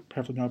least for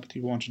peripheral neuropathy,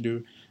 you want to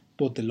do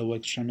both the lower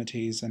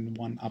extremities and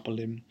one upper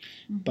limb.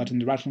 But in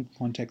the right clinical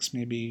context,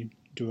 maybe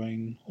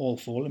doing all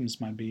 4 limbs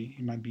might be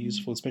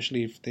useful,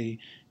 especially if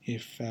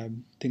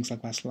things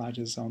like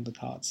vasculitis are on the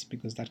cards,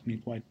 because that can be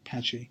quite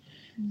patchy.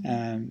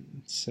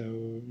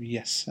 So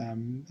yes,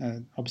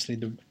 obviously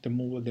the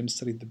more limbs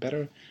studied, the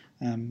better.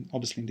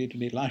 Obviously in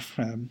day-to-day life,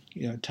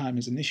 time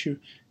is an issue.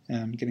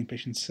 Getting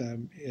patients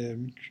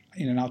in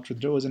and out through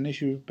the door is an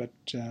issue, but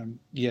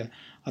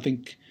I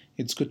think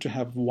it's good to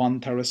have one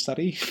thorough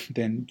study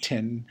than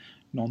 10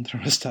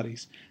 non-thorough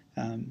studies.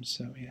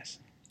 So yes.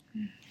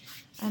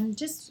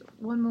 Just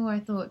one more, I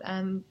thought,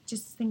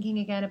 just thinking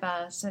again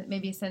about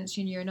maybe a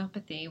sensory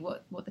neuronopathy,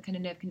 what the kind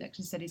of nerve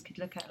conduction studies could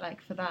look at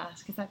like for that,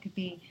 because that could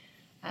be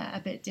a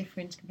bit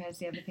different compared to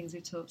the other things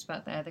we've talked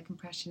about there, the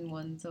compression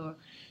ones or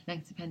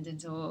length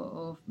dependent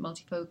or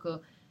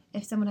multifocal.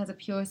 If someone has a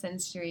pure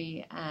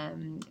sensory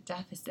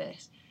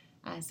deficit,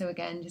 so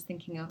again, just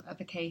thinking of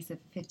a case of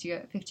a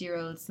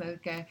 50-year-old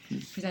smoker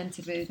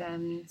presented with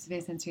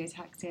severe sensory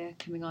ataxia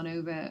coming on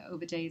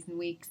over days and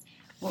weeks,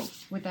 what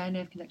would their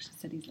nerve conduction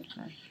studies look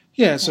like?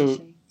 Yeah,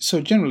 so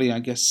generally, I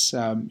guess,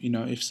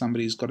 if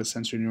somebody's got a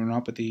sensory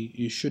neuronopathy,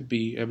 you should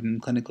be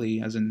evident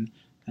clinically, as in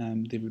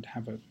they would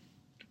have a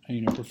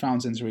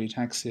profound sensory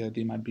ataxia,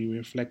 they might be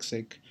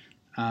reflexic,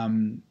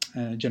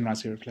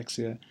 generalized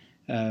reflexia,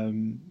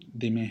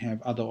 they may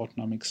have other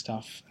autonomic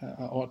stuff,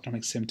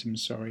 autonomic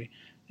symptoms,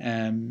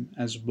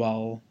 as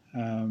well.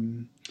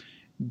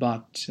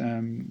 But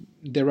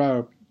there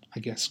are, I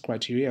guess,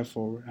 criteria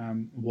for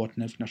what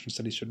nerve conduction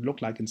studies should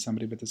look like in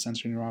somebody with a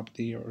sensory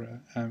neuropathy or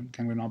a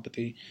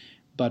ganglionopathy.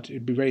 But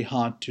it'd be very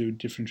hard to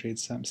differentiate,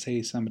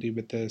 say, somebody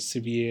with a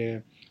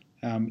severe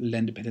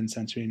len-dependent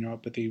sensory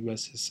neuropathy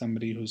versus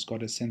somebody who's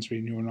got a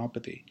sensory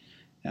neuronopathy.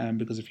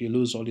 Because if you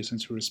lose all your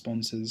sensory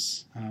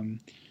responses,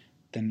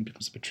 then it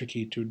becomes a bit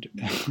tricky to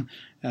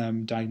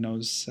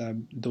diagnose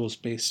those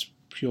based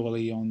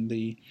purely on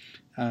the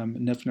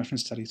nerve conduction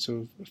study.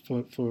 So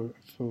for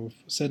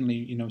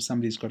certainly,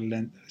 somebody's got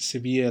a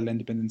severe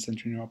len-dependent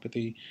sensory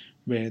neuropathy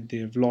where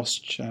they've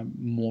lost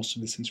most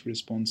of the sensory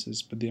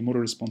responses, but their motor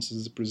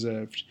responses are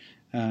preserved.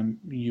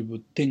 You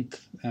would think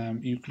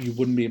you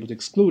wouldn't be able to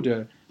exclude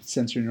a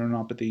sensory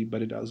neuronopathy,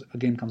 but it does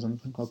again comes on the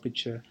clinical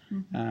picture.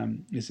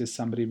 Is this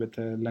somebody with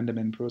a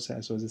len-dependent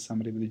process, or is this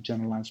somebody with a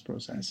generalized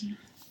process?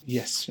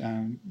 Yes,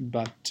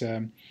 but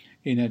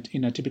in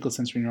a typical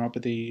sensory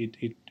neuropathy,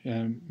 it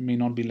may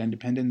not be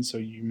len-dependent, so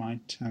you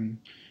might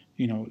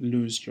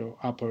lose your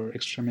upper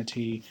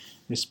extremity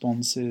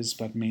responses,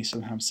 but may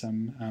still have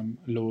some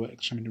lower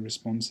extremity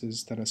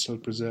responses that are still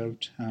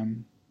preserved.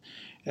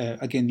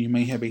 Again, you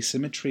may have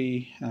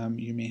asymmetry.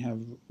 You may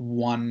have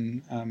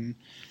one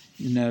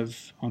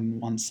nerve on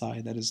one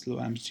side that is low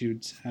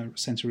amplitude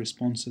sensory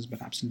responses,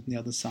 but absent on the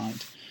other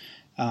side.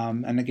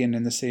 And again,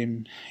 in the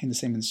same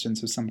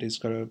instance, if somebody's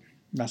got a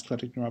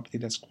vasculitic neuropathy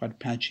that's quite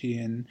patchy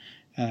and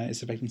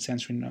is affecting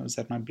sensory nerves,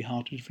 that might be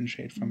hard to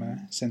differentiate from a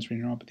sensory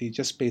neuropathy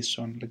just based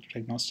on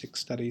electrodiagnostic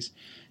studies.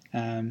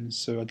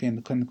 So again,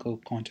 the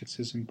clinical context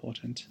is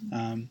important.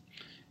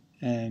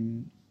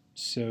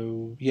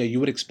 So yeah, you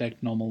would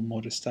expect normal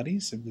motor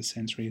studies if the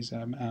sensories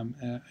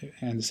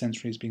and the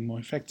sensories being more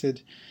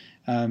affected.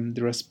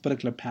 There are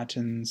particular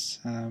patterns.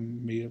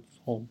 We have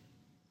all,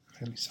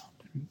 at least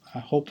I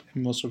hope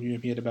most of you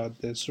have heard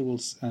about the cerebral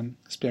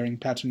sparing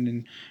pattern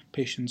in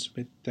patients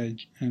with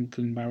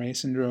Guillain-Barré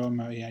syndrome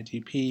or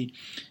AIDP.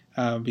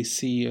 We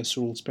see a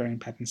cerebral sparing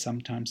pattern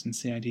sometimes in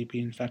CIDP.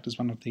 In fact, it's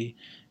one of the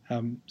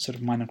sort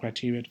of minor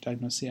criteria to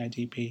diagnose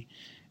CIDP.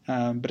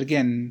 But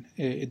again,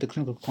 the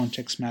clinical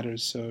context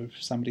matters. So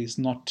if somebody is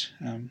not,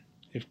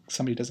 if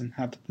somebody doesn't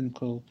have the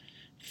clinical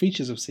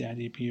features of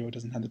CIDP or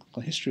doesn't have the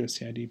clinical history of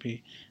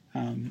CIDP,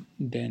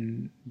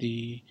 then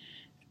the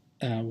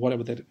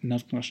whatever the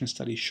nerve conduction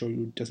studies show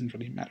you doesn't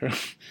really matter,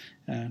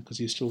 because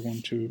you still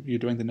want to, you're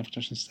doing the nerve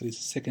conduction studies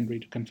secondary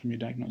to confirm your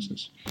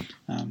diagnosis.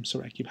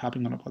 Sorry, I keep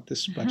harping on about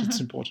this, but it's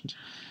important.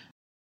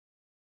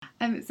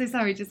 So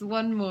sorry, just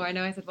one more. I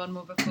know I said one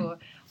more before.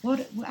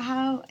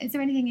 How is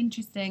there anything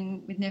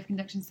interesting with nerve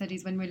conduction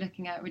studies when we're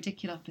looking at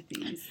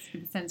radiculopathies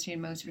with the sensory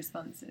and motor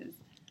responses?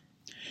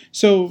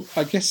 So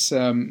I guess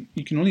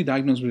you can only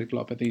diagnose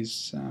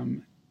radiculopathies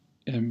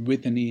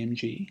with an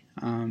EMG,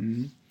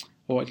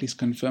 or at least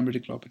confirm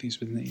radiculopathies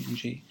with an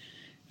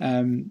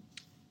EMG.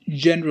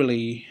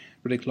 Generally,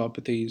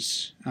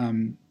 radiculopathies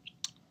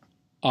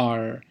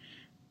are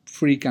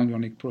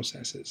preganglionic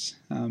processes.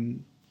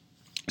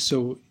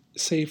 So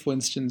say, for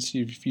instance,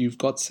 you've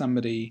got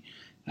somebody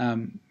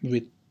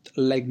with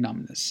leg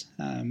numbness,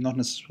 not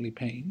necessarily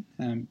pain,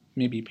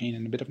 maybe pain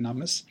and a bit of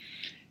numbness,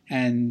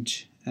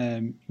 and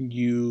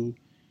you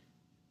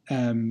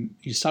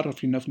start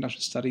off your nerve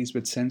conduction studies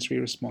with sensory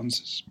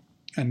responses,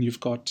 and you've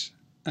got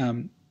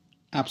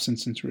absent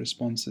sensory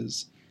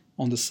responses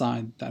on the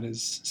side that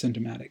is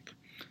symptomatic.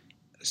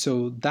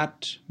 So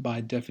that,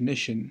 by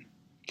definition,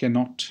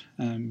 cannot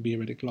be a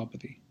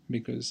radiculopathy,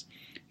 because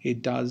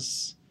it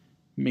does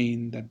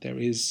mean that there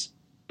is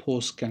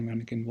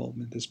post-ganglionic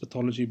involvement. There's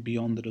pathology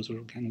beyond the dorsal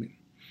root ganglion.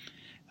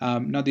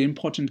 Now, the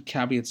important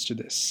caveats to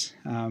this.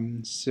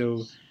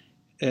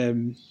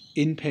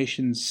 In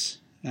patients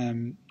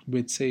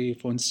with, say,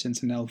 for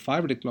instance, an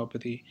L5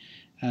 radiculopathy,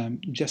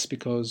 just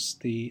because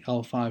the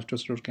L5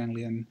 dorsal root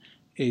ganglion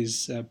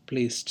is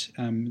placed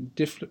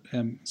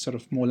sort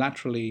of more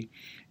laterally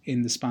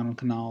in the spinal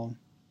canal,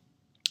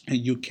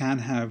 you can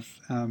have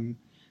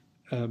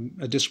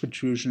a disc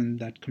protrusion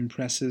that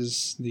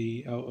compresses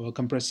the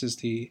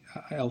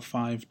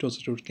L5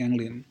 dorsal root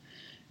ganglion.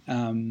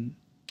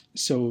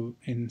 So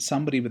in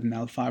somebody with an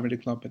L5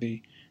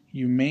 radiculopathy,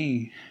 you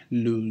may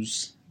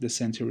lose the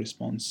sensory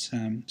response,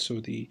 so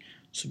the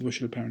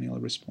superficial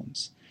perineal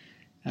response.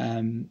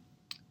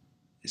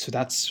 So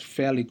that's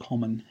fairly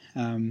common.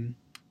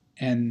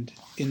 And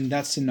in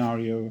that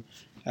scenario,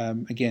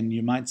 again,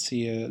 you might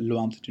see a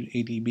low amplitude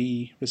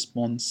ADB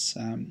response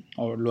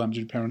or low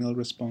amplitude perineal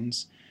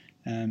response,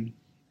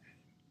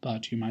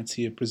 but you might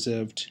see a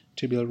preserved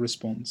tibial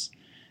response.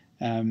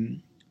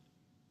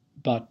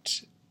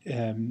 But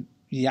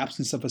the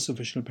absence of a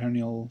superficial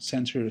perineal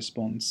sensory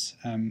response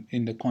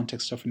in the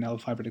context of an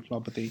L5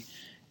 radiculopathy,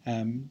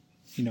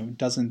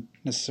 doesn't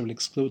necessarily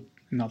exclude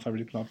an L5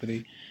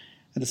 radiculopathy.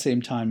 At the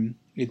same time,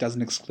 it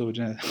doesn't exclude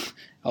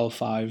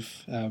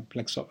L5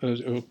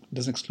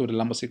 doesn't exclude a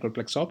lumbosacral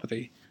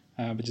plexopathy,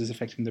 which is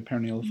affecting the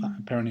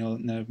perineal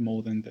nerve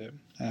more than the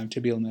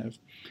tibial nerve.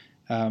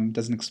 It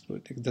doesn't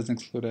exclude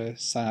a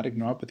sciatic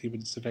neuropathy,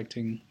 which is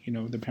affecting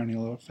the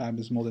perineal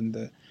fibers more than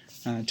the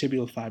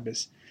tibial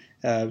fibers.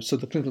 So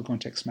the clinical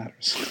context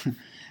matters.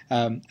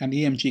 And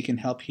EMG can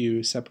help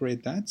you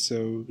separate that.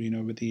 So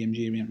with the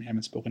EMG, we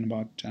haven't spoken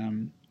about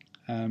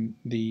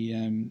the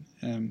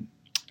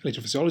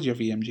electrophysiology of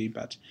EMG,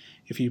 but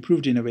if you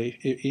proved in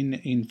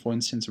for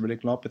instance, a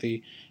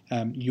radiculopathy,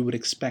 you would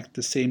expect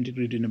the same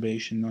degree of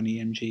innervation on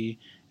EMG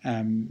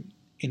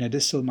in a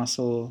distal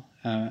muscle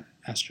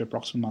as to a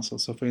proximal muscle.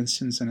 So, for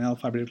instance, in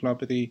L5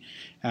 radiculopathy,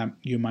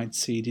 you might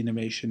see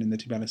denervation in the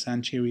tibialis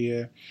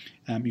anterior.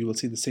 You will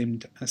see the same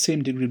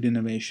degree of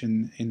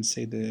denervation in,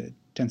 say, the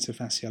tensor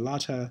fascia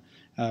lata,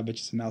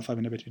 which is an L5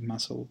 innervated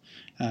muscle,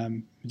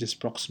 which is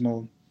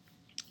proximal.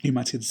 You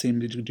might see the same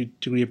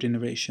degree of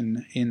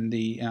denervation in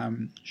the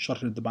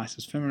shorter of the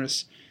biceps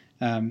femoris,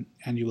 and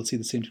you will see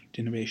the same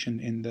denervation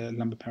in the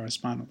lumbar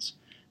paraspinals.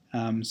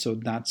 So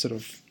that sort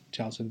of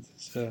tells us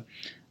it's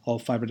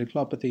L5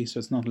 radiculopathy, so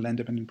it's not a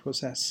length-dependent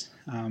process.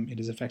 It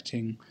is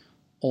affecting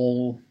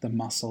all the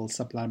muscles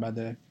supplied by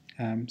the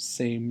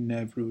same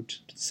nerve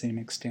root to the same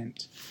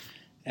extent.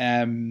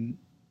 And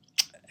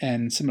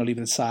similarly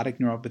with sciatic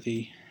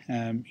neuropathy,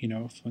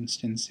 for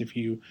instance, if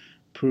you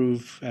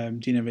prove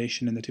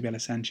denervation in the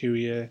tibialis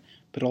anterior,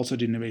 but also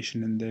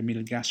denervation in the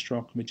medial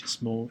gastroc, which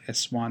is more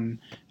S1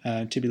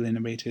 tibial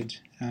innervated,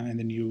 and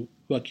then you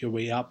work your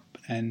way up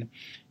and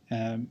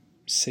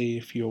say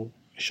if your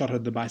shorter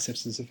the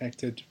biceps is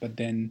affected, but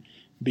then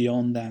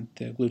beyond that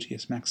the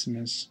gluteus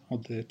maximus or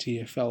the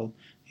TFL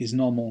is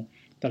normal,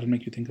 that will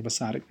make you think of a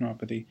sciatic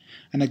neuropathy.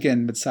 And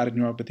again, with sciatic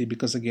neuropathy,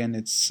 because again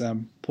it's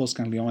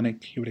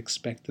post-ganglionic, you would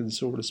expect that the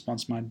cerebral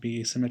response might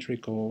be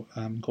asymmetric or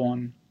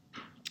gone.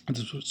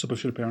 The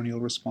superficial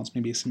perineal response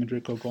may be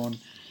asymmetric or gone.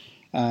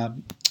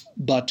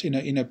 But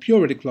in a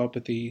pure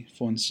radiculopathy,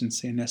 for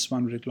instance, in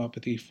S1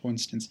 radiculopathy, for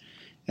instance,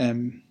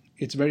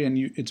 it's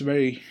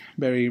very,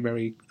 very,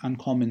 very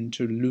uncommon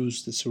to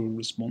lose the cerebral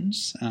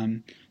response.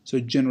 So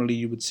generally,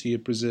 you would see a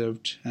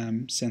preserved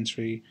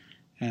sensory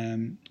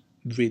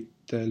with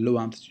the low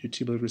amplitude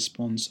tibial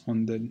response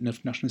on the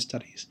nerve conduction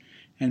studies,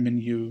 and when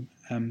you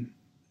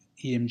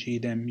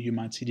EMG them, you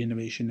might see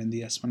denervation in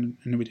the S1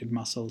 innervated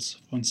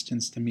muscles, for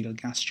instance, the medial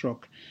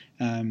gastroc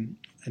and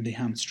the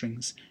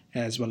hamstrings,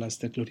 as well as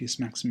the gluteus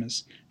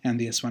maximus and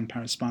the S1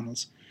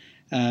 paraspinals.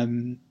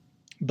 And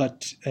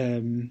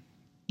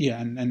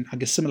I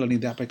guess similarly,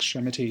 the upper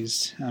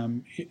extremities,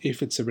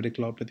 if it's a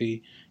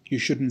radiculopathy, you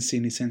shouldn't see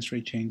any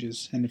sensory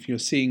changes. And if you're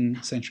seeing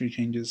sensory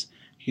changes,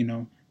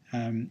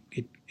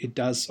 it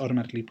does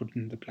automatically put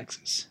in the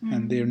plexus. Mm-hmm.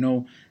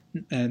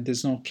 And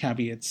there's no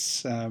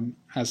caveats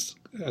as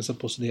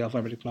opposed to the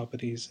L5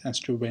 radiculopathies as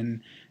to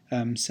when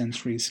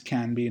sensories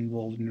can be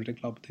involved in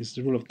radiculopathies.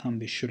 The rule of thumb,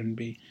 they shouldn't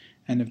be.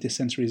 And if the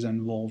sensories are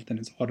involved, then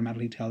it's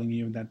automatically telling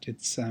you that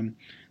it's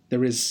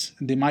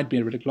there might be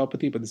a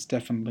radiculopathy, but there's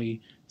definitely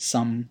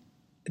some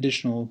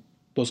additional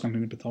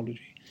post-ganglionic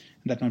pathology.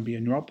 And that might be a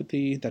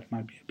neuropathy, that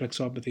might be a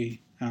plexopathy,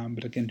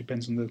 but again,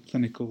 depends on the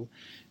clinical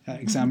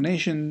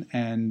examination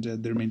and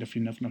the remainder of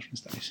your nerve conduction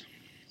studies.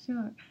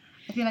 Sure.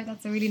 I feel like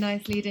that's a really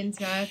nice lead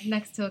into our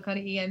next talk on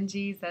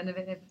EMGs and a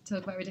bit of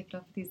talk about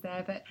radiculopathies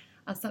there, but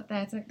I'll stop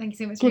there. So thank you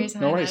so much for your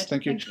time. No worries.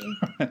 Thank you.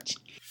 Thank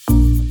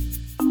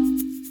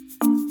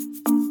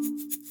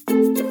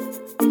you.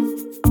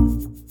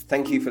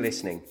 Thank you for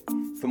listening.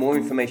 For more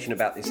information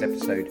about this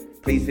episode,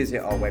 please visit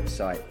our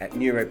website at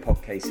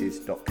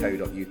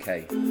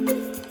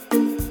neuropodcases.co.uk.